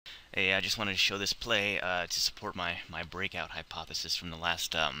Hey, I just wanted to show this play to support my breakout hypothesis from the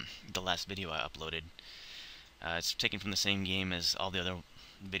last video I uploaded. It's taken from the same game as all the other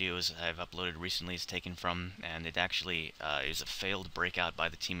videos I've uploaded recently is taken from, and it actually is a failed breakout by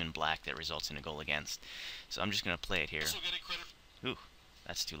the team in black that results in a goal against. So I'm just going to play it here. Ooh,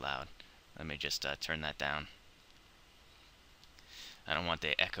 that's too loud. Let me just turn that down. I don't want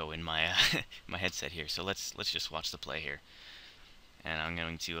the echo in my my headset here, so let's just watch the play here. And I'm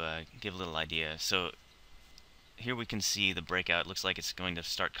going to give a little idea. So here we can see the breakout. It looks like it's going to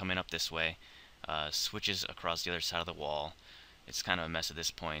start coming up this way. Switches across the other side of the wall. It's kind of a mess at this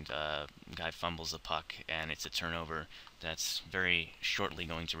point. Guy fumbles the puck, and it's a turnover that's very shortly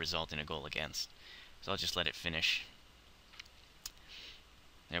going to result in a goal against. So I'll just let it finish.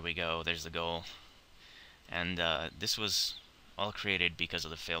 There we go. There's the goal. And this was all created because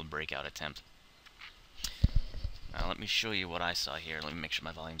of the failed breakout attempt. Now let me show you what I saw here. Let me make sure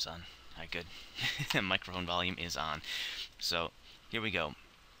my volume's on. Alright, good. Microphone volume is on. So here we go.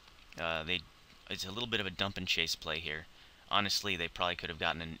 It's a little bit of a dump and chase play here. Honestly, they probably could have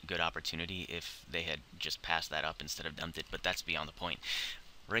gotten a good opportunity if they had just passed that up instead of dumped it, but that's beyond the point.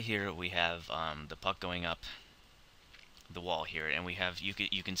 Right here we have the puck going up the wall here, and we have you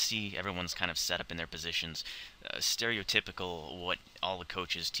can see everyone's kind of set up in their positions. Stereotypical what all the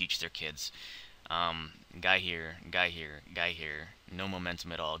coaches teach their kids. Guy here, guy here, guy here. No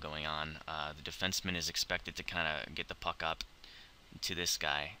momentum at all going on. The defenseman is expected to kind of get the puck up to this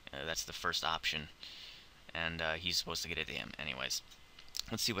guy. That's the first option, and he's supposed to get it to him. Anyways,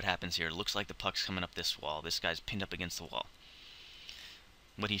 let's see what happens here. It looks like the puck's coming up this wall. This guy's pinned up against the wall.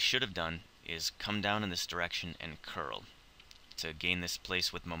 What he should have done is come down in this direction and curl to gain this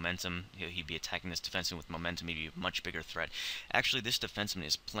place with momentum. He'd be attacking this defenseman with momentum. He'd be a much bigger threat. Actually, this defenseman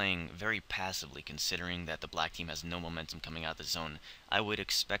is playing very passively, considering that the black team has no momentum coming out of the zone. I would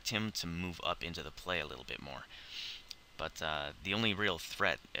expect him to move up into the play a little bit more. But the only real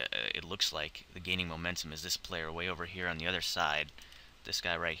threat, it looks like, the gaining momentum, is this player way over here on the other side. This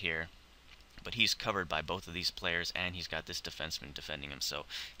guy right here. But he's covered by both of these players, and he's got this defenseman defending him, so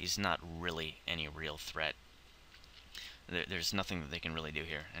he's not really any real threat. There's nothing that they can really do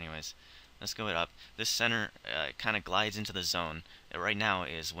here. Anyways, let's go it up. This center kind of glides into the zone. Right now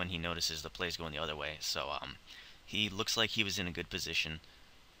is when he notices the play's going the other way. So he looks like he was in a good position.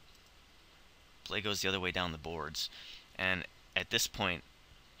 Play goes the other way down the boards. And at this point,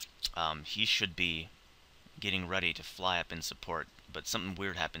 he should be getting ready to fly up in support. But something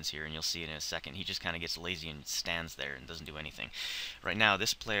weird happens here, and you'll see it in a second. He just kind of gets lazy and stands there and doesn't do anything. Right now,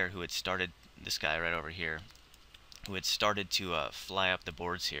 this player who had started, this guy right over here, who had started to fly up the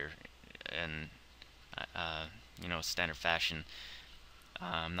boards here in, you know, standard fashion.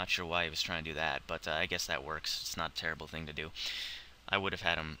 I'm not sure why he was trying to do that, but I guess that works. It's not a terrible thing to do. I would have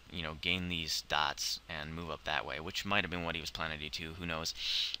had him, you know, gain these dots and move up that way, which might have been what he was planning to do too, who knows.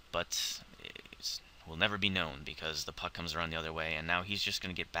 But it will never be known because the puck comes around the other way, and now he's just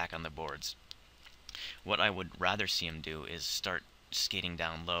going to get back on the boards. What I would rather see him do is start skating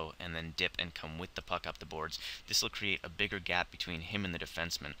down low and then dip and come with the puck up the boards. This will create a bigger gap between him and the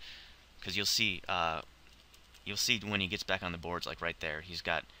defenseman, because you'll see when he gets back on the boards, like right there, he's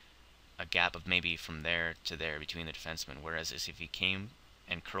got a gap of maybe from there to there between the defensemen, whereas if he came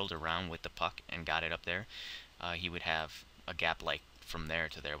and curled around with the puck and got it up there, he would have a gap like from there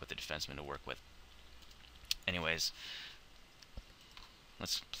to there with the defenseman to work with. Anyways,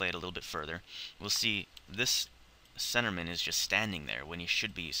 let's play it a little bit further. We'll see this centerman is just standing there when he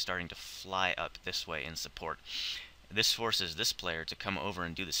should be starting to fly up this way in support. This forces this player to come over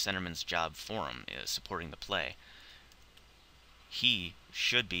and do the centerman's job for him, supporting the play. He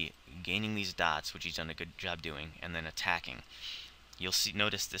should be gaining these dots, which he's done a good job doing, and then attacking. You'll see,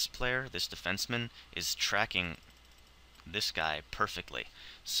 notice this player, this defenseman, is tracking this guy perfectly.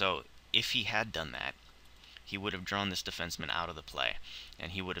 So if he had done that, he would have drawn this defenseman out of the play,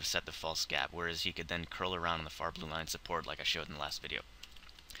 and he would have set the false gap, whereas he could then curl around on the far blue line support like I showed in the last video.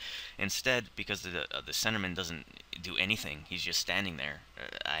 Instead, because the centerman doesn't do anything, he's just standing there.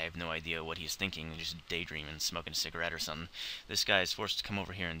 I have no idea what he's thinking, just daydreaming, smoking a cigarette or something. This guy is forced to come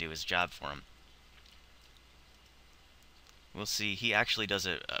over here and do his job for him. We'll see, he actually does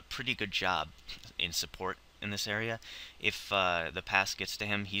a pretty good job in support in this area. If the pass gets to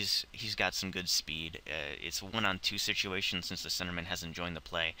him, he's got some good speed. It's a 1-on-2 situation since the centerman hasn't joined the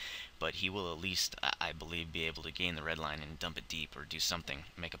play, but he will at least, I believe, be able to gain the red line and dump it deep or do something,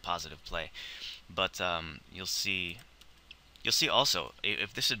 make a positive play. But you'll see also,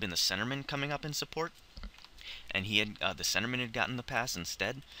 if this had been the centerman coming up in support, and he had the centerman had gotten the pass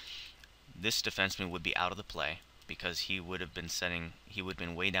instead, this defenseman would be out of the play, because he would have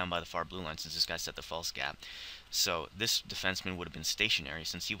been way down by the far blue line since this guy set the false gap. So this defenseman would have been stationary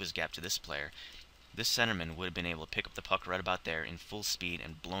since he was gapped to this player. This centerman would have been able to pick up the puck right about there in full speed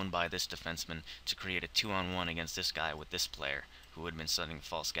and blown by this defenseman to create a 2-on-1 against this guy with this player who would have been setting the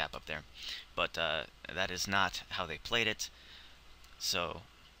false gap up there. But that is not how they played it. So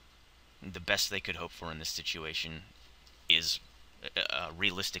the best they could hope for in this situation is,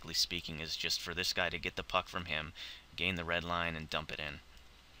 realistically speaking, is just for this guy to get the puck from him, gain the red line, and dump it in.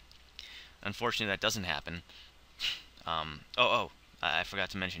 Unfortunately, that doesn't happen. I forgot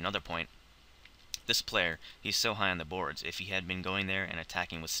to mention another point. This player, he's so high on the boards. If he had been going there and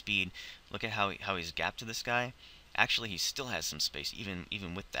attacking with speed, look at how he's gapped to this guy. Actually, he still has some space,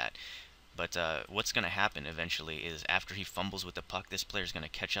 even with that. But what's going to happen eventually is after he fumbles with the puck, this player's going to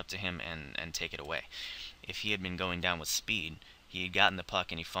catch up to him and take it away. If he had been going down with speed, he had gotten the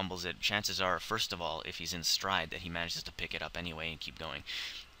puck and he fumbles it, chances are, first of all, if he's in stride, that he manages to pick it up anyway and keep going.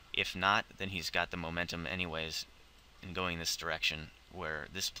 If not, then he's got the momentum anyways in going this direction where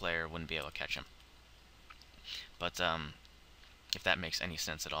this player wouldn't be able to catch him. But if that makes any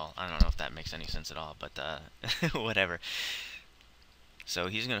sense at all. I don't know if that makes any sense at all, but whatever. So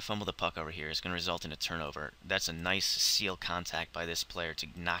he's going to fumble the puck over here. It's going to result in a turnover. That's a nice seal contact by this player to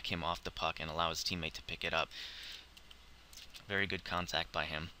knock him off the puck and allow his teammate to pick it up. Very good contact by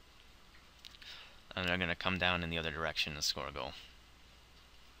him. And they're going to come down in the other direction and score a goal.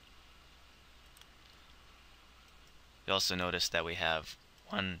 You also notice that we have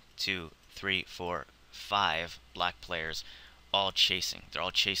 1, 2, 3, 4, 5 black players all chasing. They're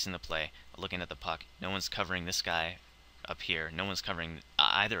all chasing the play, looking at the puck. No one's covering this guy up here. No one's covering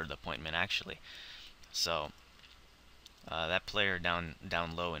either of the point men, actually. So that player down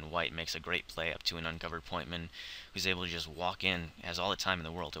low in white makes a great play up to an uncovered point man who's able to just walk in, has all the time in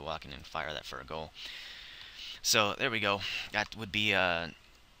the world to walk in and fire that for a goal. So there we go. That would be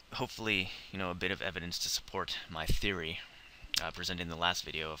hopefully, a bit of evidence to support my theory presented in the last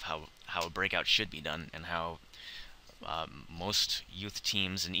video of how a breakout should be done, and how most youth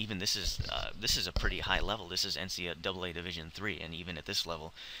teams, and even this is a pretty high level. This is NCAA Division III, and even at this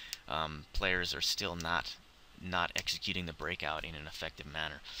level, players are still not executing the breakout in an effective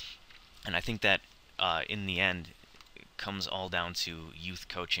manner. And I think that in the end, it comes all down to youth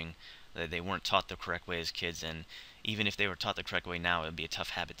coaching. They weren't taught the correct way as kids, and even if they were taught the correct way now, it would be a tough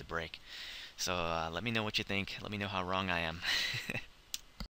habit to break. So let me know what you think. Let me know how wrong I am.